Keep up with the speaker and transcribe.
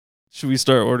Should we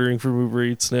start ordering from Uber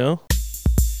Eats now?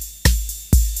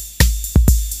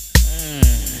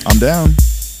 I'm down.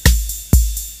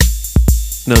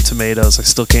 No tomatoes. I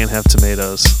still can't have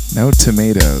tomatoes. No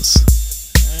tomatoes.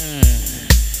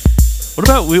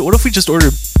 What if we just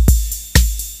ordered?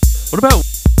 What about?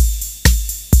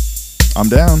 I'm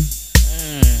down.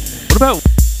 What about?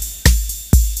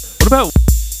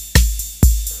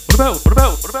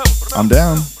 I'm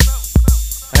down.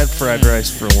 I had fried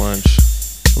rice for lunch.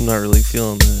 I'm not really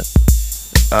feeling that.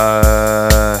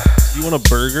 You want a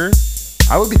burger?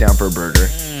 I would be down for a burger.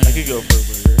 I could go for a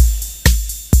burger.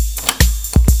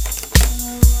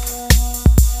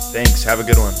 Thanks. Have a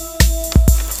good one.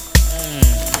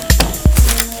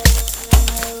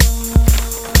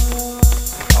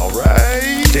 All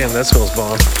right. Damn, that smells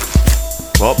bomb.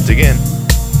 Well, dig in.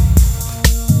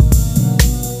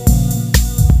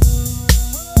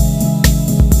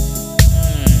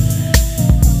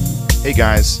 Hey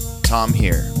guys, Tom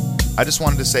here. I just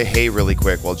wanted to say hey really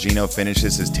quick while Gino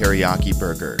finishes his teriyaki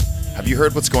burger. Have you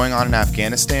heard what's going on in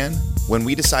Afghanistan? When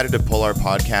we decided to pull our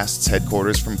podcast's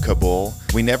headquarters from Kabul,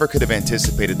 we never could have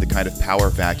anticipated the kind of power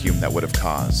vacuum that would have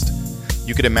caused.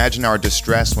 You could imagine our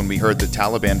distress when we heard the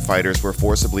Taliban fighters were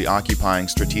forcibly occupying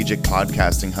strategic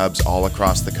podcasting hubs all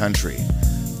across the country.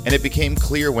 And it became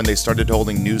clear when they started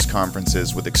holding news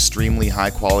conferences with extremely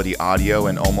high-quality audio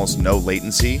and almost no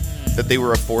latency that they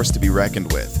were a force to be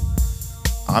reckoned with.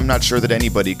 I'm not sure that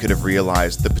anybody could have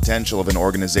realized the potential of an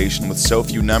organization with so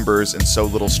few numbers and so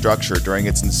little structure during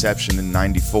its inception in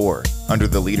 '94, under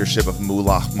the leadership of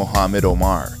Mullah Mohammed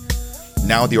Omar.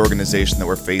 Now the organization that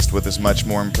we're faced with is much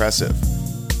more impressive.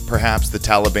 Perhaps the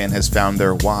Taliban has found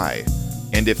their why,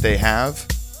 and if they have,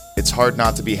 it's hard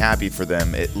not to be happy for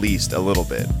them at least a little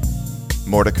bit.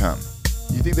 More to come.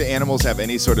 Do you think the animals have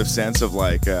any sort of sense of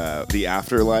the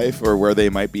afterlife or where they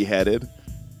might be headed?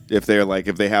 If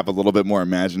they have a little bit more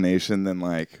imagination than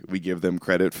we give them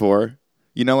credit for?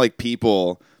 You know,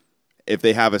 people, if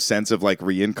they have a sense of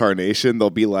reincarnation, they'll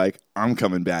be like, I'm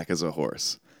coming back as a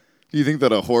horse. Do you think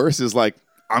that a horse is like,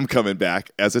 I'm coming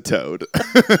back as a toad?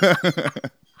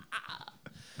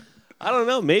 I don't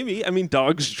know. Maybe. I mean,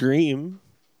 dogs dream.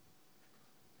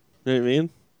 You know what I mean?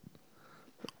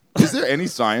 Is there any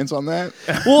science on that?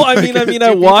 Well,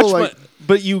 I watch,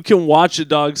 but you can watch a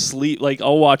dog sleep.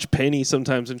 I'll watch Penny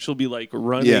sometimes, and she'll be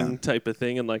running type of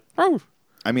thing, and oh.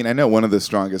 I mean, I know one of the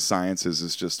strongest sciences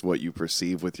is just what you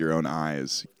perceive with your own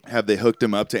eyes. Have they hooked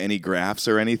him up to any graphs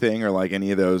or anything, or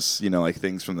any of those,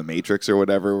 things from the Matrix or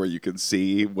whatever, where you can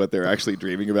see what they're actually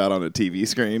dreaming about on a TV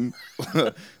screen,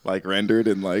 rendered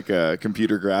in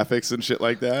computer graphics and shit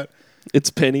like that?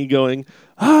 It's Penny going,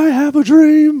 I have a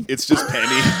dream. It's just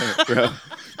Penny, bro.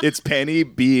 It's Penny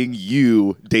being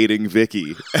you dating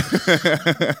Vicky.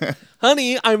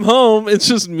 Honey, I'm home. It's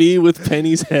just me with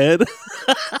Penny's head.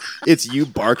 It's you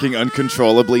barking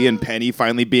uncontrollably and Penny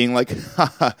finally being like,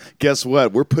 haha, guess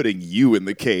what? We're putting you in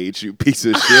the cage, you piece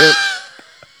of shit.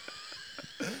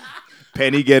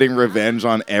 Penny getting revenge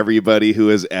on everybody who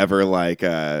has ever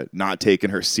not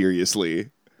taken her seriously.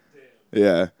 Damn.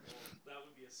 Yeah.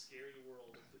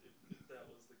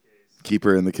 Keep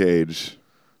her in the cage.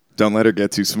 Don't let her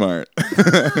get too smart.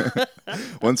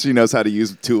 Once she knows how to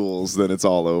use tools, then it's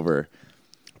all over.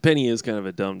 Penny is kind of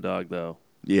a dumb dog, though.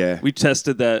 Yeah. We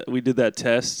tested that. We did that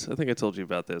test. I think I told you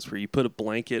about this, where you put a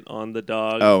blanket on the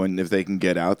dog. Oh, and if they can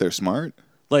get out, they're smart?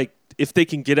 If they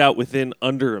can get out within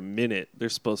under a minute, they're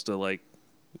supposed to,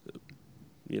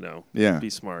 be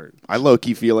smart. I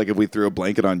low-key feel like if we threw a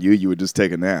blanket on you, you would just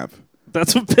take a nap.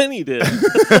 That's what Penny did.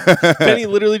 Penny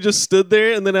literally just stood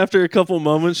there, and then after a couple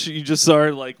moments, you just saw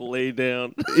her lay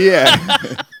down. Yeah.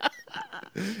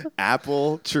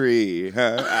 Apple tree.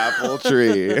 Huh? Apple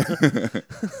tree.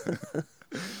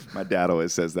 My dad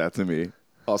always says that to me.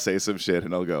 I'll say some shit,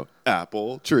 and I'll go,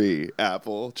 apple tree,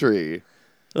 apple tree.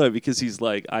 Oh, because he's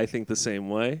I think the same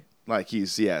way?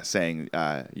 He's, saying,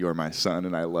 you're my son,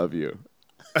 and I love you.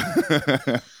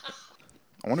 I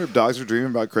wonder if dogs are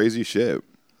dreaming about crazy shit.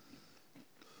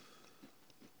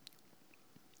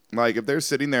 If they're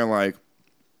sitting there,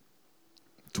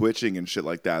 twitching and shit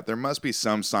like that, there must be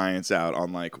some science out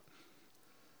on,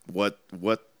 what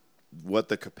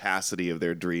the capacity of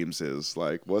their dreams is.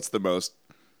 What's the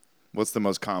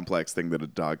most complex thing that a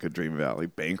dog could dream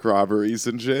about? Bank robberies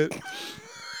and shit?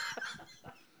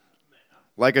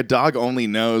 A dog only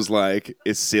knows,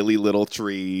 its silly little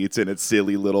treats and its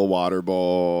silly little water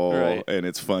bowl and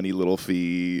its funny little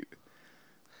feet.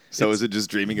 So is it just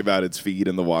dreaming about its feet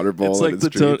in the water bowl? It's like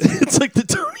the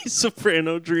Tony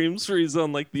Soprano dreams where he's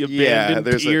on the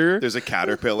abandoned pier. There's a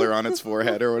caterpillar on its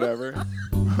forehead or whatever.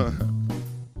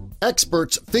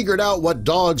 Experts figured out what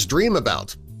dogs dream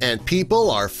about. And people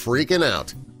are freaking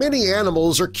out. Many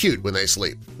animals are cute when they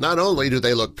sleep. Not only do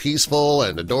they look peaceful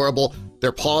and adorable,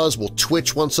 their paws will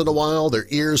twitch once in a while, their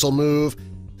ears will move.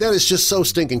 That is just so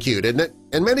stinking cute, isn't it?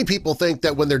 And many people think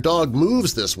that when their dog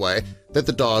moves this way, that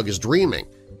the dog is dreaming.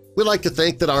 We like to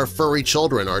think that our furry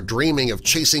children are dreaming of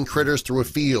chasing critters through a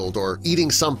field or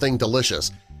eating something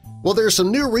delicious. Well, there's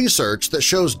some new research that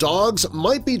shows dogs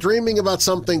might be dreaming about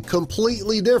something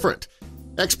completely different.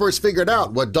 Experts figured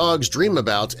out what dogs dream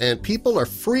about, and people are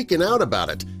freaking out about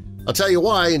it. I'll tell you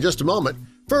why in just a moment.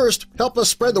 First, help us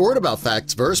spread the word about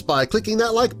Factsverse by clicking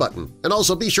that like button, and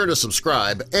also be sure to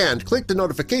subscribe and click the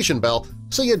notification bell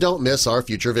so you don't miss our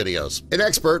future videos. An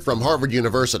expert from Harvard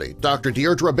University, Dr.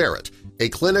 Deirdre Barrett, a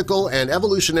clinical and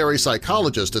evolutionary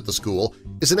psychologist at the school,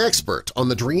 is an expert on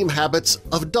the dream habits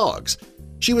of dogs.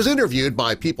 She was interviewed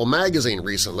by People magazine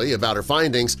recently about her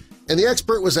findings, and the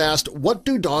expert was asked, what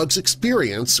do dogs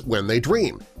experience when they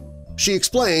dream? She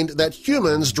explained that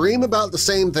humans dream about the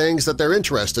same things that they're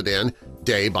interested in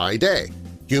day by day.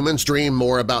 Humans dream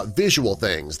more about visual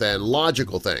things than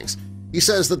logical things. He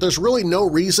says that there's really no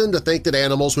reason to think that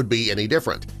animals would be any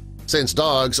different. Since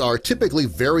dogs are typically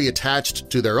very attached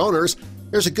to their owners,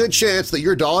 there's a good chance that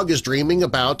your dog is dreaming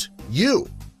about you,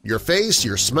 your face,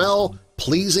 your smell,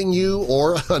 pleasing you,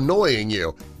 or annoying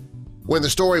you. When the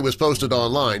story was posted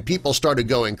online, people started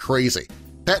going crazy.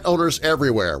 Pet owners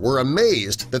everywhere were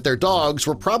amazed that their dogs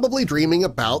were probably dreaming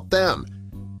about them.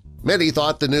 Many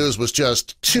thought the news was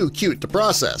just too cute to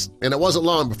process, and it wasn't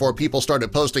long before people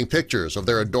started posting pictures of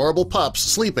their adorable pups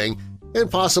sleeping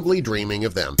and possibly dreaming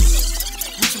of them.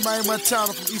 I'm a dog,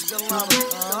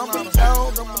 I'm a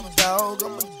dog, I'm a dog,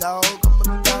 I'm a dog.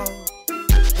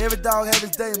 Every dog have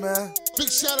his day, man. Big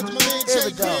shout out to my man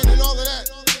Jay Grant and all of that.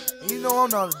 And you know I'm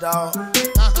not a dog.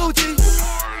 Gucci.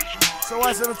 So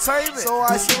Ice Entertainment. So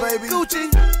Ice, baby. Gucci.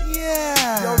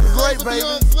 Yeah. Yo, great, baby.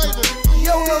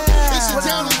 Yo, yeah. It's the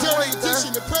Down and Dirty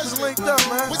edition, the president. Linked up,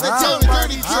 man. With the Down and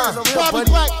Dirty edition. Bobby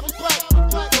Black.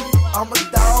 I'm a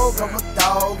dog, I'm a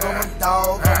dog, I'm a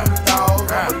dog, I'm a dog,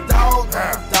 I'm a dog,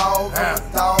 I'm a dog, I'm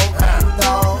a dog, I'm a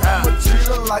dog. I'ma treat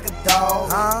her like a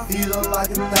dog, feed her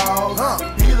like a dog,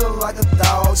 beat her like a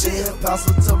dog, yeah, pass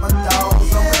her to my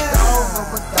dogs. I'm a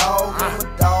dog, I'm a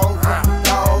dog, I'm a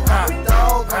dog, I'm a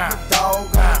dog, I'm a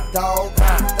dog, I'm a dog,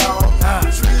 I'm a dog, I'm a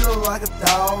dog. Treat her like a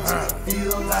dog,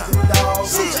 feed her like a dog,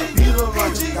 beat her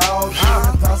like a dog,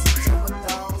 yeah, pass her to my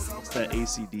dogs. It's that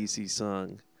AC/DC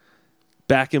song.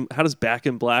 How does Back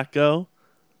in Black go?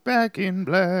 Back in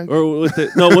Black. Or with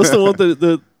the, no, what's the one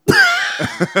the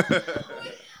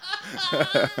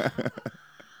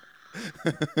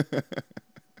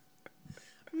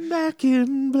Back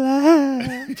in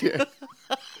Black. Yeah.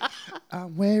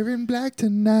 I'm wearing black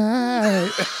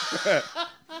tonight.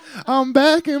 I'm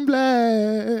back in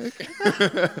black.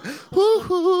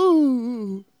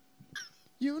 Woo-hoo.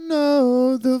 You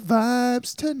know the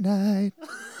vibes tonight.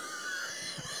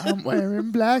 I'm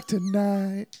wearing black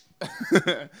tonight.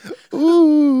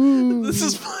 Ooh. This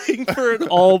is playing for an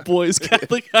all-boys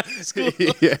Catholic high school.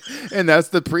 Yeah, and that's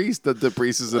the priest. The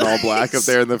priest is in all black up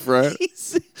there in the front.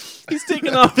 He's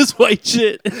taking off his white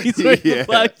shit. And he's wearing the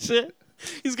black shit.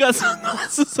 He's got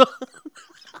sunglasses on.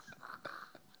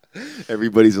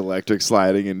 Everybody's electric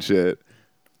sliding and shit.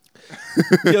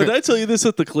 Yo, did I tell you this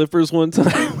at the Clippers one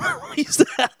time? We used to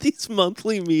have these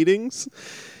monthly meetings,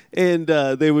 and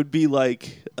they would be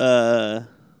like, there'd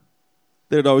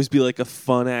always be like a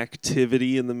fun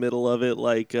activity in the middle of it.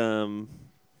 Like, God,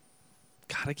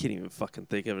 I can't even fucking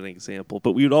think of an example.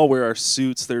 But we would all wear our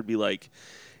suits. There'd be like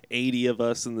 80 of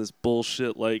us in this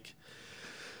bullshit, like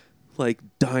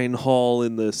dine hall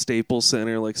in the Staples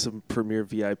Center, like some premier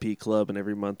VIP club, and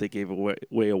every month they gave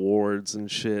away awards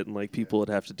and shit, and like people would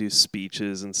have to do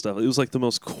speeches and stuff. It was like the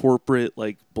most corporate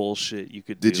like bullshit you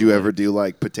could do. Did you ever do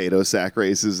like potato sack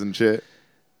races and shit?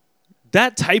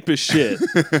 That type of shit.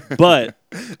 But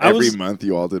every month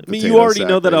you all did potato sack you already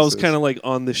know that races. I was kind of like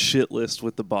on the shit list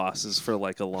with the bosses for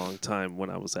like a long time when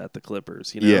I was at the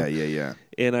Clippers, you know? Yeah.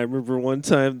 And I remember one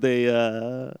time they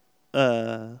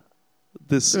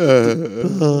this I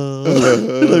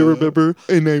remember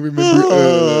I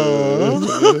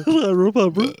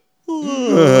remember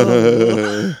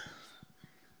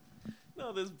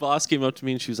No, this boss came up to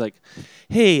me and she was like,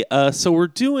 hey, so we're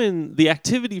doing the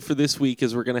activity for this week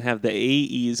is we're going to have the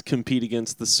AEs compete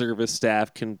against the service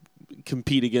staff, can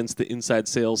compete against the inside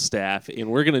sales staff, and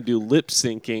we're going to do lip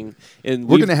syncing. And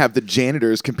We're going to have the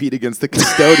janitors compete against the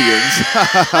custodians.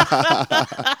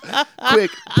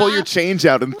 Quick, pull your change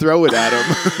out and throw it at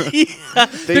them. yeah,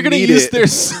 they're going to use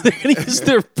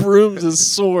their brooms as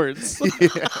swords.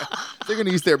 Yeah. They're going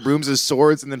to use their brooms as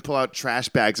swords and then pull out trash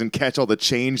bags and catch all the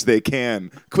change they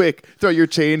can. Quick, throw your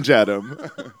change at them.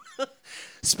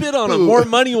 Spit on them. More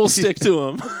money will stick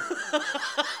to them.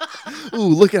 Ooh,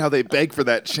 look at how they beg for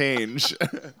that change.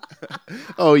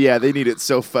 Oh, yeah, they need it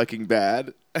so fucking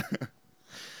bad.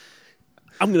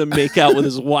 I'm going to make out with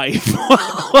his wife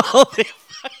while they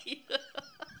fight.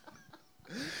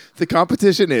 The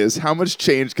competition is how much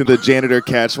change can the janitor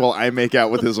catch while I make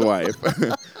out with his wife?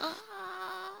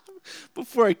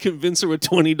 Before I convince her with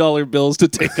 $20 bills to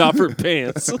take off her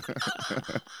pants.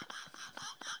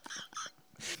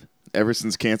 Ever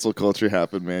since cancel culture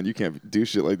happened, man, you can't do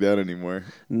shit like that anymore.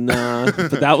 Nah,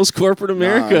 but that was corporate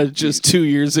America just 2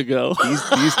 years ago.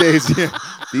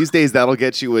 These days, that'll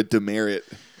get you a demerit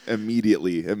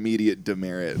immediately. Immediate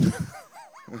demerit.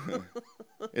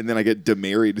 And then I get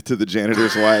demarried to the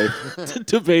janitor's wife.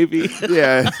 To baby.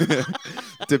 Yeah.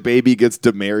 The baby gets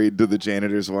demarried to the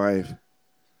janitor's wife.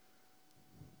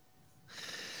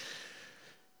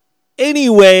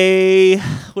 Anyway,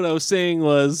 what I was saying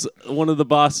was one of the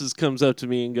bosses comes up to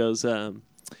me and goes,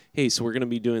 hey, so we're going to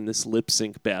be doing this lip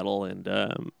sync battle. And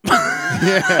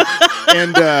Yeah.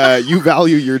 And you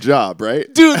value your job,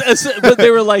 right? dude, but they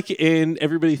were like, and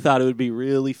everybody thought it would be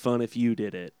really fun if you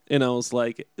did it. And I was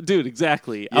like, dude,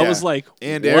 exactly. I Yeah. was like,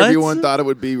 and what? everyone thought it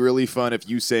would be really fun if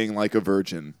you sang like a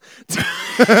virgin.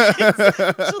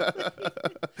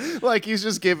 Like he's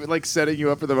just setting you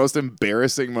up for the most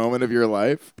embarrassing moment of your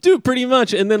life. Dude, pretty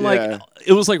much. And then Yeah.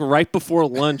 it was like right before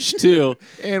lunch too.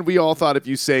 And we all thought if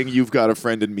you sang "You've Got a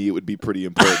Friend in Me," it would be pretty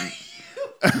important.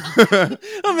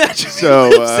 Imagine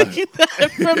So, singing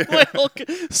that from my whole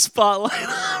spotlight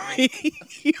on me.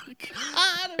 You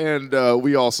got it. And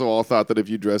we also all thought that if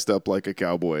you dressed up like a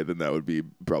cowboy, then that would be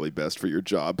probably best for your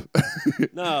job.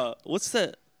 No, what's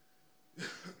that?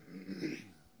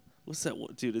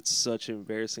 Dude, it's such an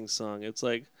embarrassing song. It's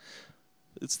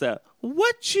that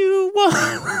what you want.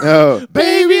 Oh,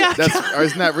 Baby,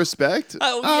 isn't that Respect?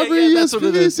 Oh, yeah, that's what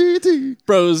it is. R-E-S-P-C-T.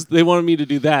 Bros, they wanted me to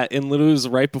do that, and literally it was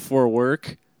right before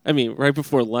work. I mean, right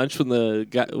before lunch when they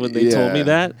told me Yeah.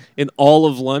 that. And all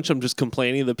of lunch, I'm just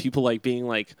complaining to people being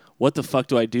like, what the fuck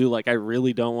do I do? I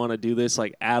really don't want to do this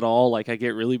at all. I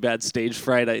get really bad stage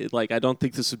fright. I don't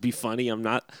think this would be funny. I'm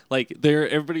not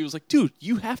everybody was like, dude,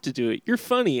 you have to do it. You're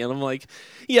funny. And I'm like,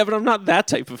 yeah, but I'm not that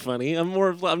type of funny. I'm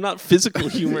not physical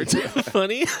humor type of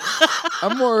funny.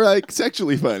 I'm more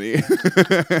sexually funny.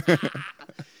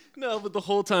 No, but the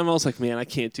whole time I was like, man, I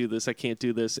can't do this. I can't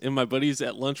do this. And my buddies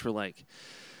at lunch were like,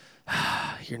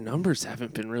 your numbers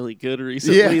haven't been really good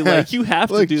recently. Yeah. You have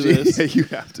to do this. Yeah, you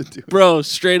have to do it. Bro,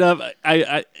 straight up.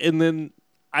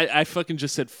 I fucking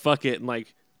just said, fuck it. And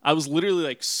I was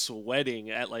literally sweating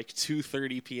at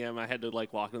 2:30 p.m. I had to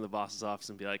walk into the boss's office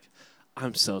and be like,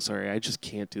 I'm so sorry. I just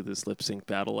can't do this lip sync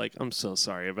battle. I'm so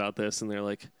sorry about this. And they're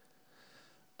like,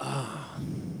 oh,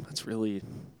 that's really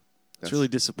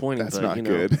disappointing. That's but not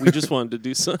good. We just wanted to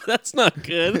do something. That's not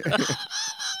good.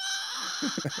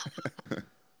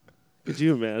 Could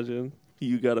you imagine?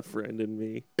 You got a friend in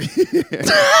me.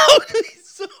 He's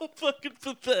so fucking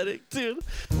pathetic, dude.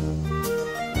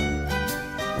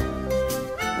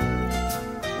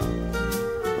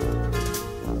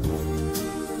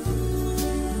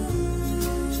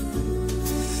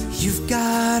 You've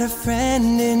got a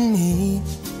friend in me.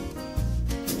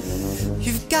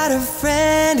 You've got a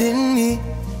friend in me.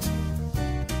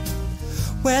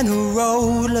 When the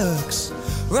road looks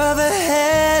rough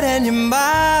ahead and you're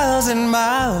miles and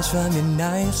miles from your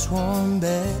nice warm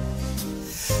bed,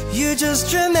 you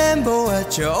just remember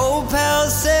what your old pal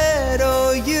said.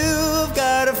 Oh, you've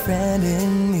got a friend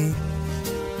in me.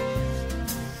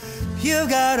 You've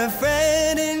got a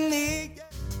friend in me.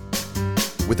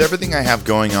 With everything I have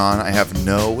going on, I have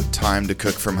no time to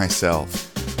cook for myself.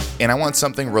 And I want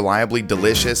something reliably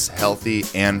delicious, healthy,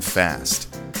 and fast.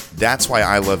 That's why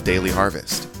I love Daily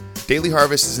Harvest. Daily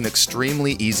Harvest is an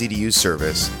extremely easy-to-use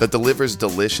service that delivers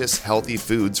delicious, healthy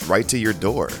foods right to your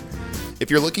door. If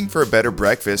you're looking for a better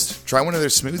breakfast, try one of their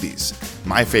smoothies.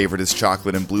 My favorite is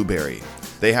chocolate and blueberry.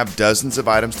 They have dozens of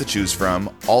items to choose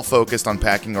from, all focused on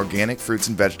packing organic fruits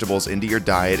and vegetables into your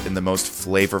diet in the most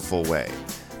flavorful way.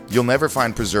 You'll never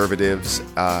find preservatives,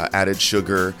 added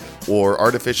sugar, or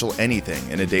artificial anything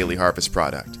in a Daily Harvest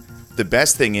product. The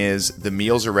best thing is, the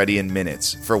meals are ready in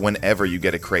minutes for whenever you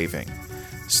get a craving.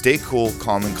 Stay cool,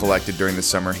 calm, and collected during the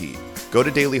summer heat. Go to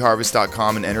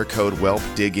dailyharvest.com and enter code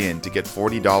WHELPDIGIN to get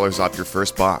 $40 off your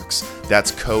first box.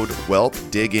 That's code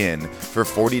WHELPDIGIN for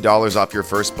 $40 off your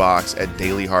first box at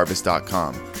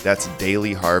dailyharvest.com. That's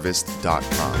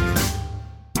dailyharvest.com.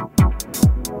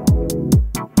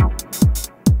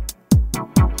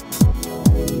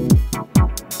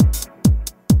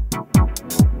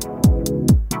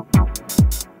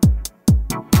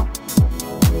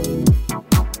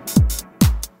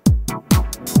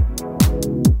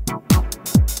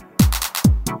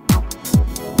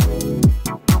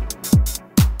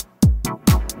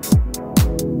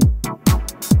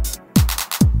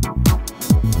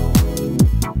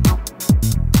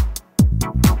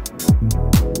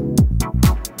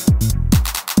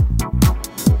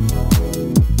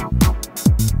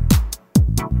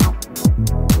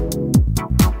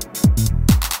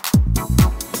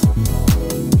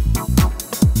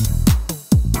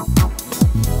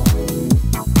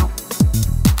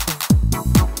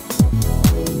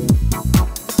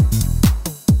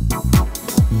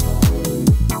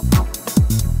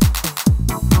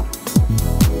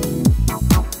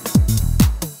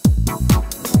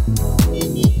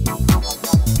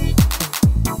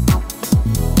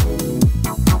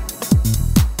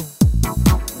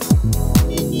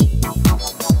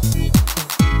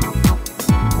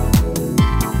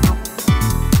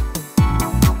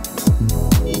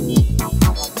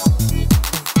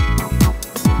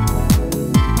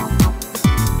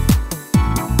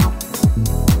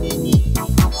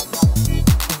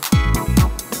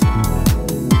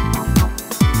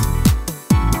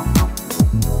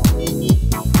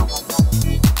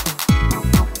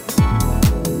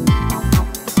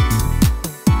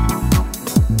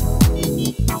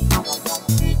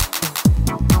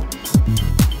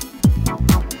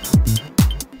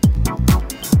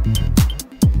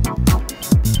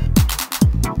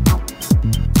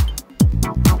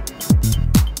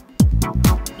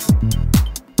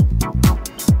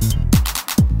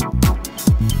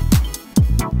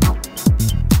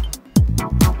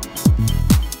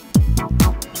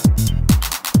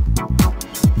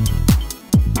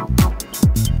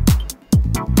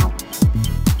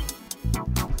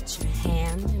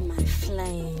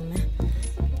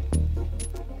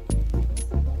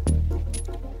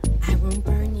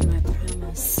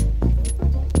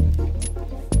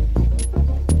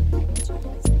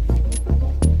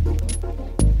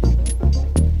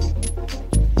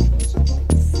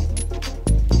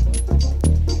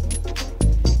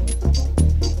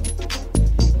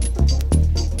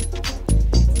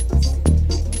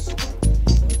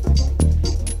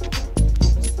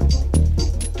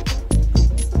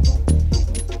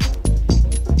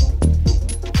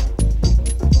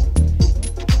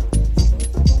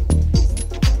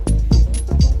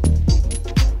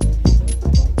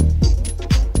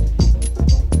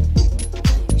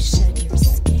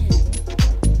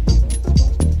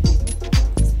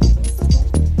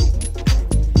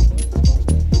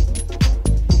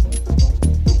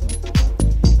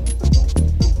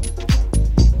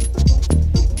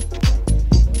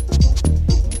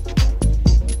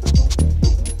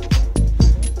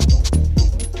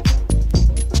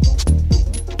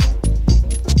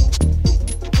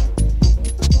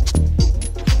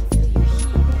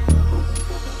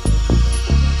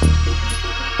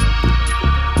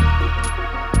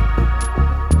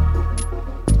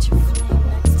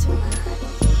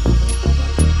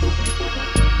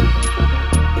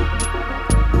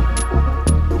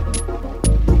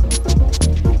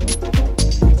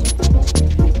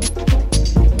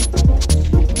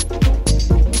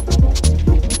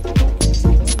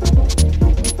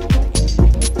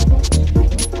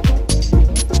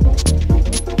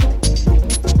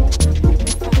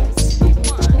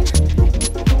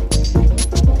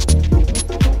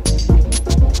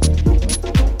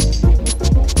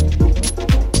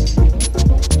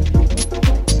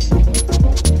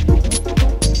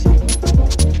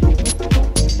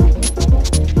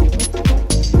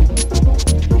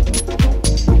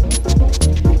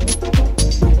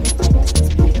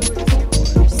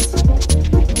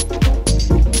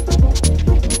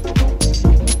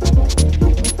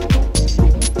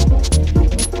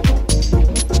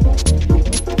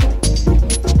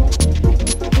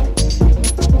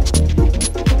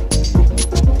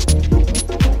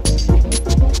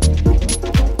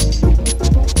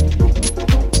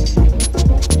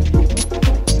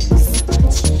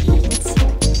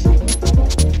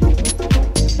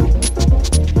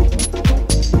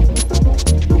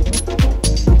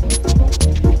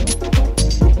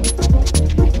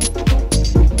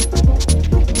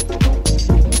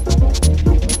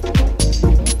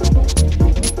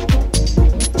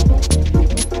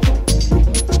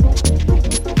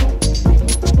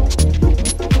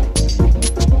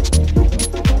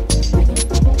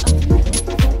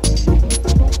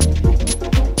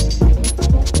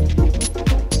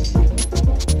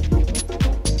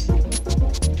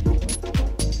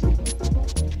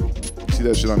 see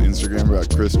that shit on Instagram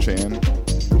about Chris Chan?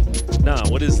 Nah,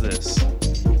 what is this?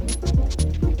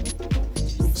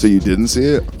 So you didn't see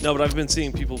it? No, but I've been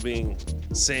seeing people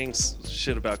saying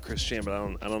shit about Chris Chan, but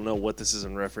I don't know what this is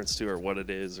in reference to or what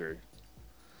it is or.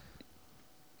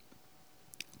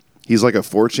 He's like a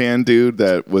 4chan dude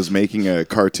that was making a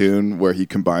cartoon where he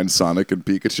combined Sonic and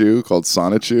Pikachu called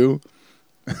Sonichu.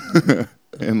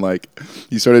 And like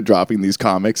he started dropping these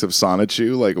comics of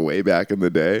Sonichu like way back in the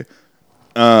day.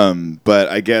 But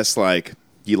I guess like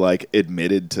he like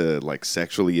admitted to like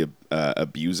sexually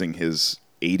abusing his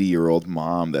 80-year-old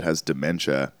mom that has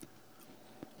dementia.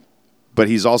 But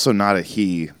he's also not a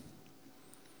he.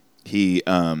 He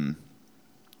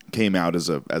came out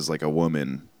as like a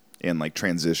woman and like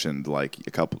transitioned like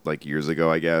a couple like years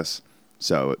ago, I guess.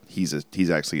 So he's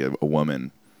actually a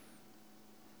woman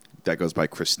that goes by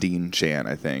Christine Chan,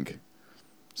 I think.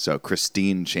 So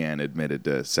Christine Chan admitted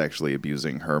to sexually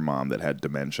abusing her mom that had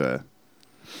dementia,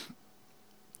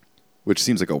 which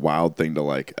seems like a wild thing to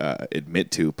like admit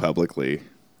to publicly.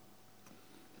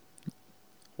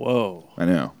 Whoa. I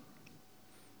know.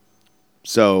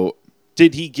 So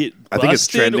did he get busted, I think it's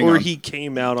trending or on, he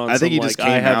came out on I think some, he just like,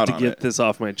 came I have out to on get it. this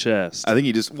off my chest? I think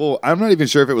he just, well, I'm not even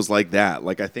sure if it was like that.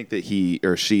 Like, I think that he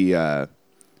or she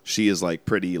is like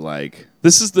pretty like.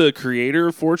 This is the creator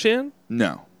of 4chan?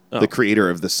 No. Oh. The creator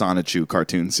of the Sonichu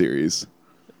cartoon series.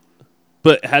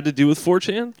 But had to do with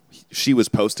 4chan? She was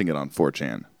posting it on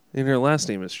 4chan. And her last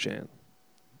name is Chan.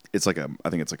 It's like I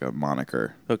think it's like a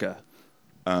moniker. Okay.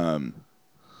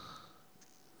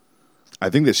 I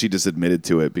think that she just admitted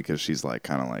to it because she's like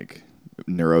kind of like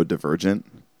neurodivergent.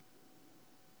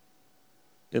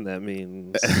 And that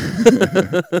means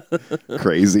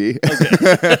Crazy.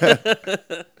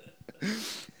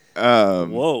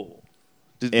 whoa.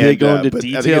 Did they go into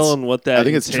detail on what that I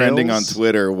think it's trending on entails?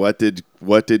 Twitter. What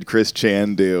did Chris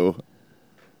Chan do?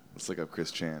 Let's look up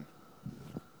Chris Chan.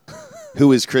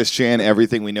 Who is Chris Chan?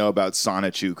 Everything we know about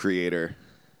Sonichu creator.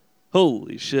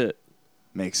 Holy shit.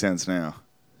 Makes sense now.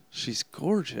 She's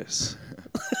gorgeous.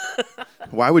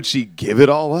 Why would she give it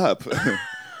all up?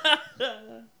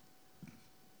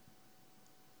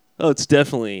 Oh, it's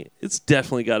definitely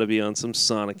got to be on some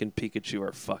Sonic and Pikachu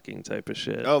are fucking type of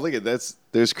shit. Oh, look at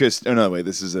there's Chris. Oh no, wait,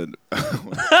 this is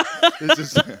this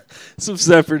is Some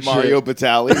separate Mario shit.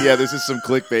 Batali. Yeah, this is some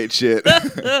clickbait shit.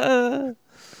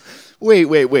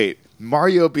 Wait.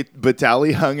 Mario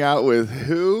Batali hung out with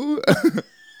who?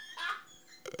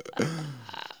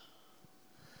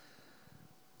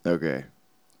 Okay.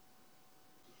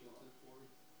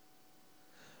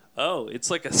 Oh,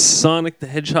 it's like a Sonic the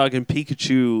Hedgehog and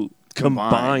Pikachu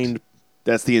combined.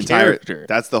 That's the entire character.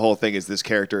 That's the whole thing. Is this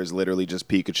character is literally just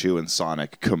Pikachu and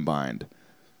Sonic combined.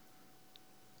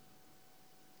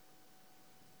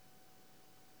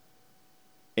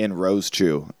 And Rose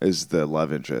Chu is the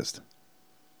love interest.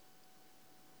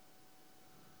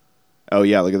 Oh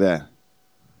yeah, look at that.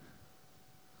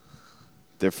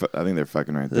 I think they're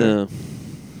fucking right there.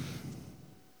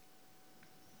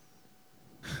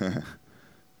 Yeah.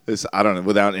 This, I don't know,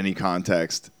 without any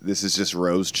context, this is just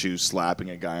Rose Chu slapping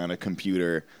a guy on a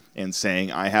computer and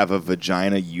saying, "I have a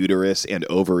vagina, uterus, and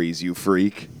ovaries, you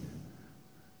freak."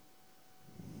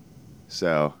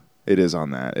 So it is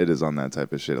on that. It is on that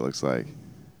type of shit, it looks like.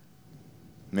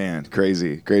 Man,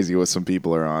 crazy what some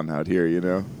people are on out here, you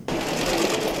know?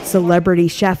 Celebrity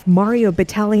chef Mario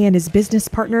Batali and his business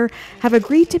partner have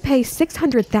agreed to pay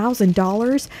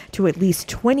 $600,000 to at least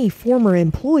 20 former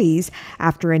employees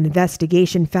after an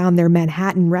investigation found their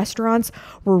Manhattan restaurants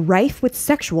were rife with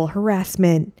sexual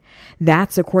harassment.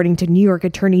 That's according to New York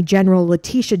Attorney General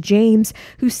Letitia James,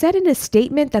 who said in a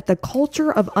statement that the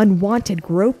culture of unwanted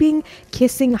groping,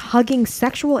 kissing, hugging,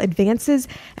 sexual advances,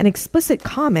 and explicit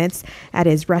comments at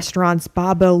his restaurants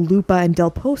Babbo, Lupa, and Del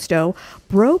Posto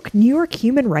broke New York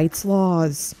human rights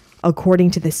laws. According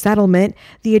to the settlement,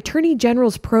 the Attorney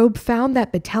General's probe found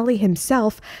that Batali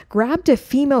himself grabbed a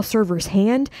female server's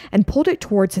hand and pulled it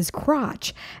towards his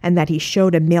crotch, and that he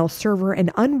showed a male server an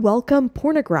unwelcome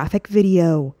pornographic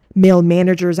video. Male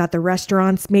managers at the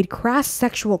restaurants made crass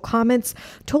sexual comments,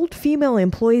 told female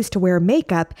employees to wear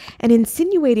makeup, and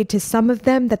insinuated to some of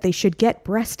them that they should get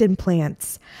breast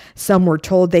implants. Some were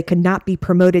told they could not be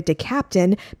promoted to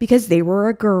captain because they were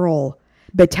a girl.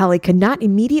 Batali could not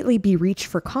immediately be reached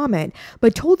for comment,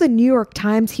 but told the New York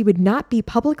Times he would not be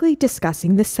publicly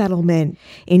discussing the settlement.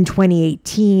 In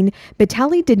 2018,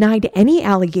 Batali denied any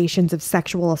allegations of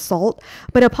sexual assault,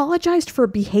 but apologized for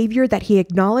behavior that he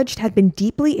acknowledged had been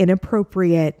deeply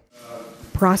inappropriate.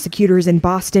 Prosecutors in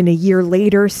Boston a year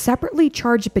later separately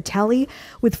charged Batelli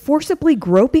with forcibly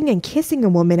groping and kissing a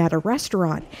woman at a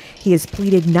restaurant. He has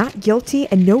pleaded not guilty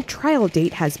and no trial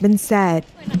date has been set.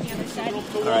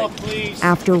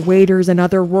 After waiters and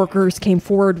other workers came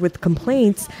forward with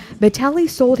complaints, Batelli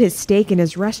sold his stake in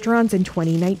his restaurants in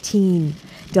 2019.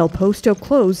 Del Posto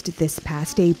closed this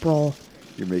past April.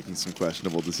 You're making some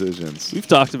questionable decisions. We've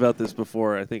talked about this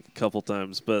before, I think, a couple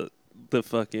times, but the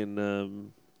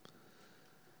fucking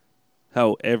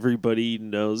how everybody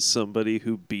knows somebody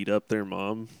who beat up their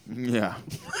mom. Yeah.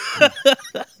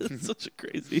 It's such a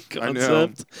crazy I know.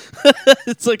 concept.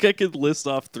 It's like I could list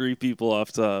off 3 people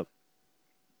off top.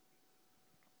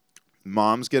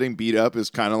 Moms getting beat up is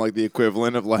kind of like the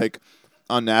equivalent of like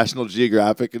on National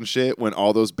Geographic and shit when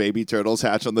all those baby turtles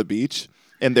hatch on the beach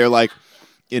and they're like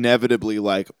inevitably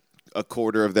like a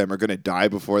quarter of them are going to die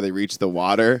before they reach the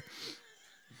water.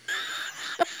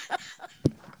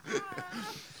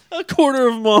 A quarter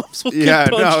of moms will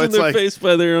get punched in their face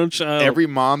by their own child. Every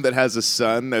mom that has a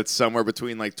son that's somewhere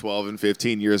between like 12 and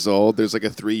 15 years old, there's like a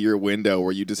 3-year window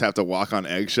where you just have to walk on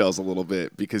eggshells a little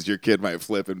bit because your kid might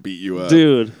flip and beat you up.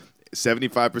 Dude.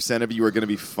 75% of you are going to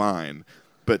be fine,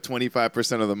 but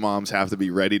 25% of the moms have to be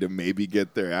ready to maybe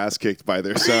get their ass kicked by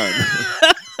their son.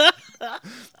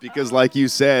 Because like you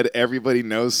said, everybody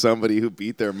knows somebody who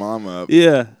beat their mom up.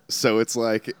 Yeah. So it's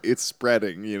like, it's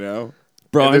spreading, you know?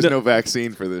 Bro, and there's no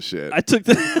vaccine for this shit. I took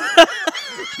the...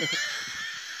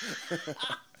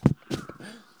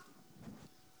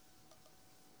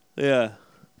 Yeah.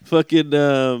 Fucking,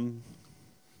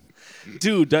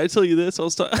 dude, did I tell you this? I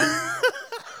was talking...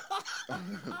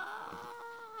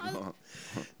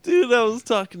 Dude, I was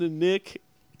talking to Nick.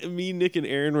 Nick, and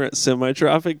Aaron were at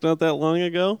Semi-Traffic not that long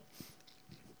ago.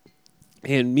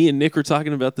 And me and Nick were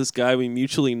talking about this guy we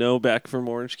mutually know back from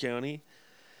Orange County.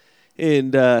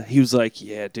 And he was like,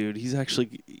 "Yeah, dude, he's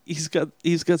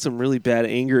got some really bad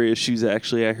anger issues.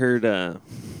 Actually, I heard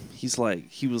he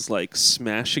was like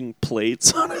smashing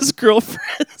plates on his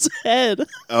girlfriend's head."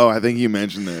 Oh, I think you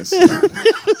mentioned this.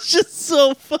 It was just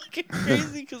so fucking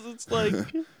crazy because it's like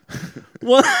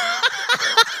what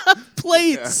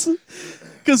plates?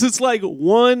 Because it's like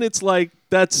one, it's like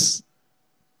that's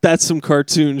some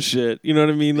cartoon shit. You know what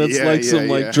I mean? That's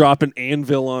like drop an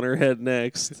anvil on her head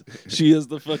next. She has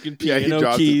the fucking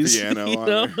piano keys. The piano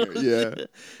on her. Yeah.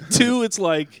 2, it's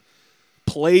like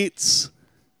plates.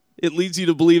 It leads you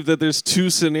to believe that there's 2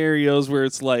 scenarios where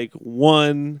it's like,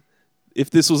 1,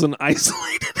 if this was an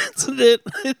isolated incident,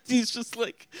 he's just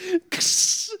like,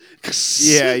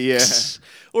 yeah.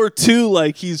 Or 2,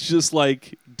 like he's just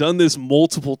like done this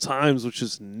multiple times, which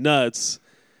is nuts.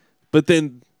 But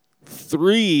then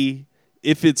 3,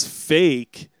 if it's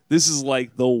fake, this is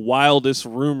like the wildest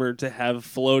rumor to have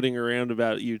floating around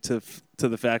about you to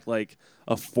the fact like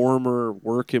a former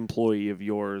work employee of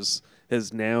yours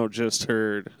has now just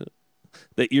heard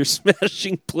that you're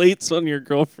smashing plates on your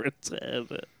girlfriend's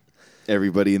head.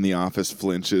 Everybody in the office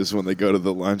flinches when they go to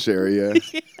the lunch area.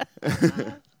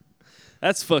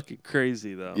 That's fucking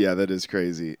crazy, though. Yeah, that is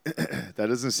crazy. That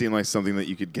doesn't seem like something that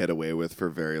you could get away with for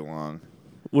very long.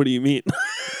 What do you mean?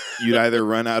 You'd either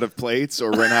run out of plates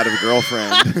or run out of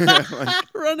girlfriend.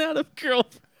 Run out of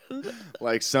girlfriend.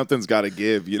 Like something's got to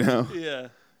give, you know? Yeah.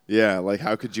 Yeah, like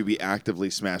how could you be actively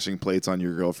smashing plates on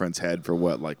your girlfriend's head for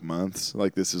what, like months?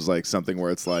 Like this is like something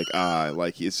where it's like,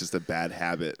 like it's just a bad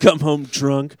habit. Come home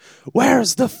drunk.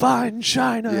 Where's the fine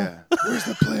china? Yeah. Where's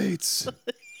the plates?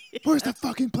 Where's the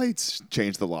fucking plates?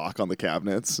 Change the lock on the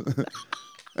cabinets.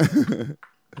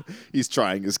 He's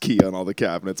trying his key on all the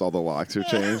cabinets. All the locks are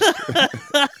changed.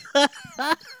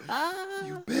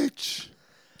 You bitch.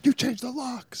 You changed the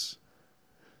locks.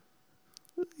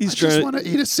 I just want to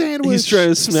eat a sandwich. He's trying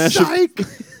to smash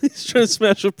he's trying to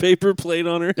smash a paper plate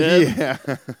on her head. Yeah.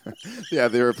 Yeah,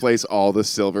 they replace all the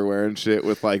silverware and shit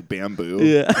with like bamboo.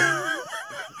 Yeah.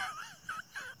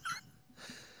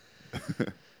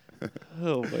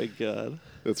 Oh my god.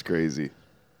 That's crazy.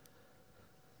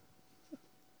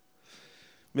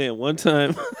 Man, one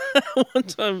time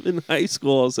in high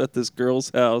school, I was at this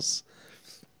girl's house,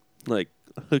 like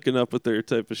hooking up with her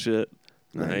type of shit.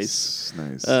 Nice.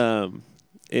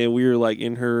 And we were like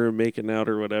in her room making out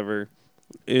or whatever.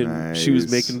 And she was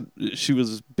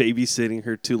babysitting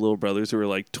her 2 little brothers who were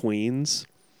like tweens.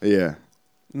 Yeah.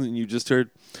 And then you just heard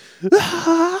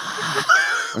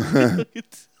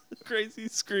crazy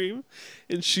scream.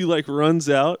 And she like runs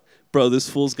out. Bro, this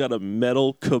fool's got a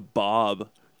metal kebab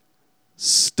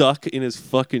stuck in his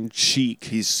fucking cheek.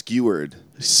 He's skewered.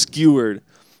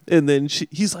 And then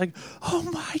he's like, oh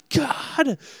my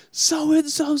God,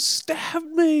 so-and-so stabbed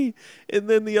me. And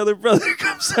then the other brother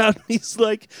comes out and he's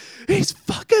like, he's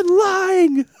fucking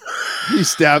lying. He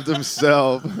stabbed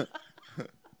himself.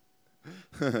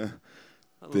 Damn.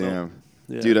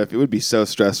 Yeah. Dude, it would be so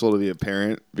stressful to be a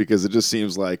parent because it just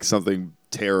seems like something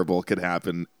terrible could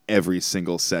happen every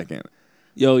single second.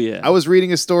 Yo, yeah. I was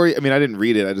reading a story. I mean, I didn't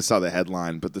read it. I just saw the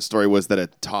headline. But the story was that a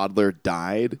toddler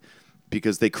died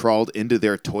because they crawled into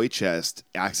their toy chest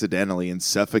accidentally and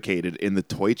suffocated in the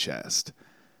toy chest.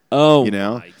 Oh, you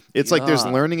know? It's like there's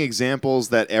learning examples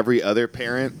that every other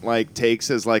parent like takes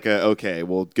as like okay,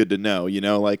 well, good to know. You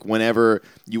know, like whenever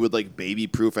you would like baby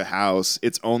proof a house,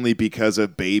 it's only because a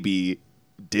baby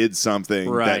did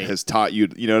something that has taught you.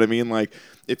 You know what I mean? Like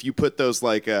if you put those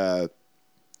like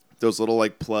those little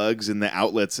like plugs in the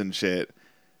outlets and shit,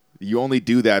 you only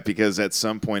do that because at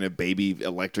some point a baby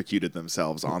electrocuted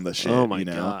themselves on the shit. Oh my you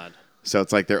know? God! So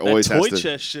it's like there always has toy to.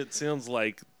 chest shit sounds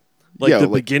like the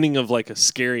beginning of like a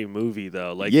scary movie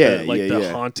though. Like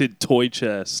the haunted toy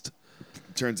chest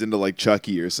turns into like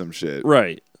Chucky or some shit.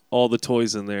 Right. All the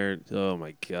toys in there. Oh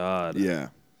my God. Yeah.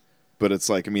 But it's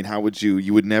like, I mean, how would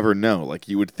you would never know. Like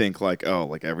you would think like, oh,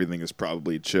 like everything is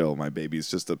probably chill. My baby's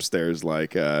just upstairs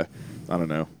like I don't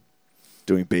know,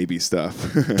 doing baby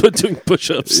stuff. But doing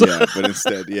push-ups. Yeah, but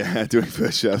instead, doing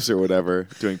push-ups or whatever,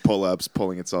 doing pull-ups,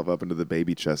 pulling itself up into the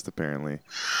baby chest apparently.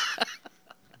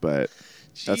 But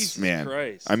that's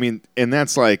Christ. I mean, and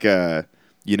that's like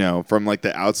you know, from like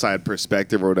the outside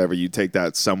perspective or whatever, you take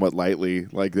that somewhat lightly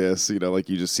like this, you know, like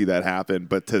you just see that happen.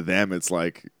 But to them, it's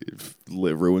like it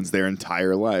ruins their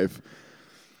entire life.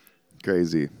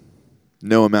 Crazy.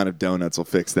 No amount of donuts will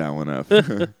fix that one up.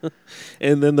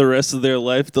 And then the rest of their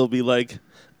life, they'll be like,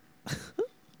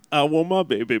 I want my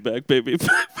baby back, baby.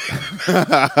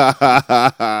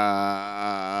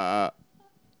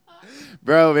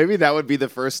 Bro, maybe that would be the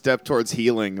first step towards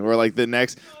healing. Or like the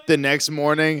next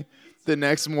morning,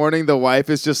 the wife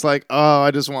is just like, oh,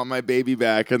 I just want my baby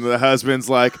back. And the husband's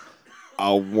like,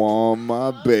 I want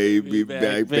my baby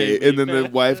back, baby. And then the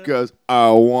wife goes, I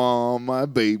want my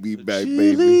baby back,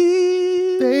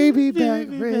 baby. Baby back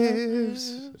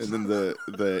ribs. And then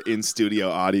the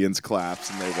in-studio audience claps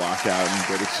and they walk out and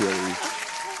go to chili.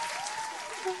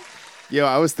 Yo,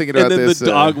 I was thinking about this. And then the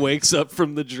dog wakes up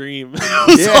from the dream.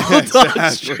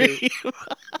 Exactly.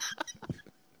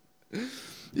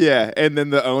 Yeah, and then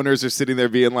the owners are sitting there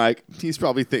being like, he's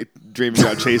probably dreaming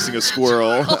about chasing a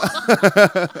squirrel.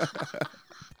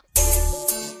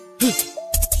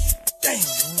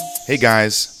 Hey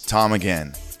guys, Tom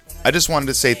again. I just wanted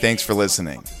to say thanks for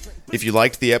listening. If you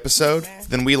liked the episode,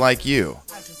 then we like you.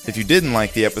 If you didn't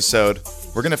like the episode,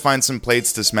 we're going to find some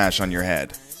plates to smash on your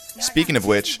head. Speaking of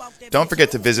which, don't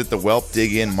forget to visit the Whelp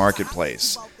Dig In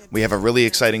Marketplace. We have a really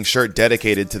exciting shirt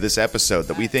dedicated to this episode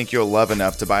that we think you'll love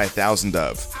enough to buy 1,000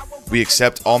 of. We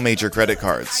accept all major credit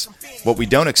cards. What we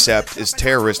don't accept is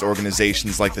terrorist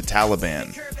organizations like the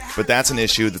Taliban, but that's an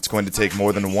issue that's going to take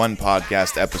more than one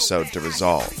podcast episode to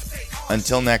resolve.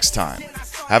 Until next time,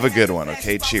 have a good one,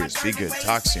 okay? Cheers. Be good.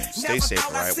 Talk soon. Stay safe,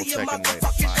 all right? We'll check in later.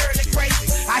 Bye. Cheers.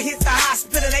 I hit the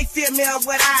hospital, they fill me up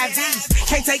with IVs.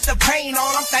 Can't take the pain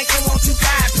on, I'm thinking, won't you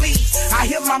die, please? I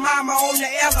hear my mama on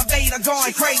the elevator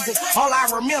going crazy. All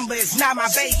I remember is not my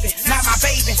baby, not my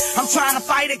baby. I'm trying to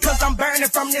fight it cause I'm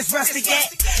burning from this rusty gat.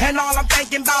 And all I'm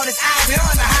thinking about is Ivy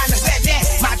on the behind the that.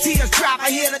 My tears drop, I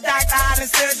hear the doctor out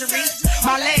in surgery.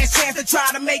 My last chance to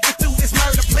try to make it through this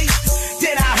murder plea.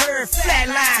 Then I heard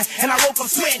flatline and I woke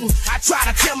up sweating. I tried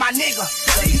to tell my nigga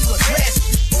that he was blessed.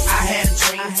 I had a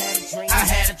dream,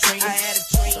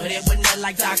 but it wasn't nothing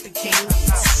like Dr. King.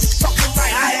 Fucking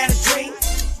right, I had a dream,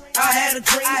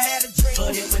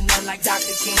 but it wasn't nothing like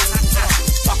Dr. King.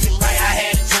 Fucking right, I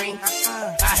had a dream,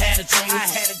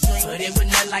 but it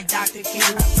wasn't nothing like Dr. King.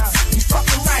 You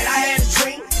fucking right, I had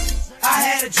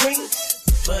a dream,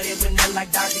 but it wasn't nothing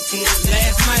like Dr. King.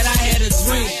 Last night I had a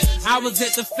dream. I was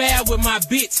at the fair with my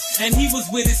bitch, and he was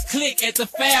with his clique at the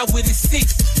fair with his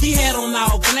six. He had on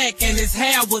all black and his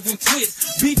hair was in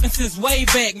twists. Beefing since way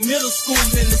back, middle school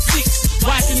in the six.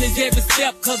 Watching his every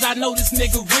step, cause I know this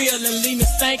nigga real. And leave me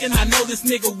thinking, I know this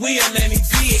nigga will. And he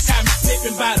did, got me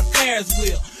slipping by the Ferris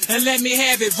wheel. And let me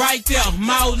have it right there.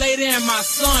 My old lady and my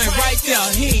son right there.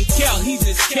 He ain't care, he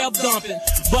just kept dumping.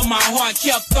 But my heart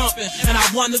kept thumping, and I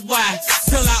wondered why.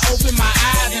 Till I opened my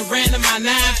eyes and ran to my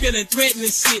nine, feeling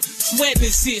threatening shit, sweating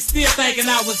shit, still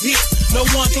thinking I was hit. No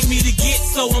one for me to get,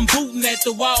 so I'm booting at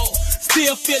the wall.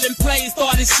 Still feeling plays,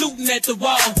 started shooting at the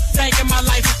wall. Thinking my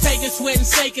life is taking, sweating,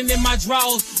 shaking in my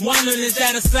drawers. Wondering, is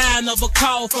that a sign of a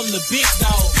call from the big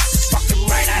dog? Fucking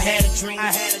right, I had a dream.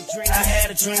 I had a dream. I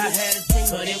had a dream. I had a dream.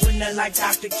 But it was nothing like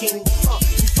Dr. King.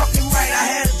 You fucking right, I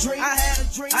had a dream. I had a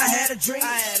dream. I had a dream.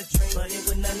 I had a dream. But it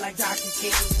was nothing like Dr.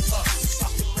 King.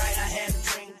 Fucking right, I had a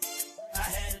dream. I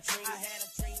had a dream. I had a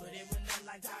dream. But it was nothing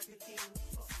like Dr. King.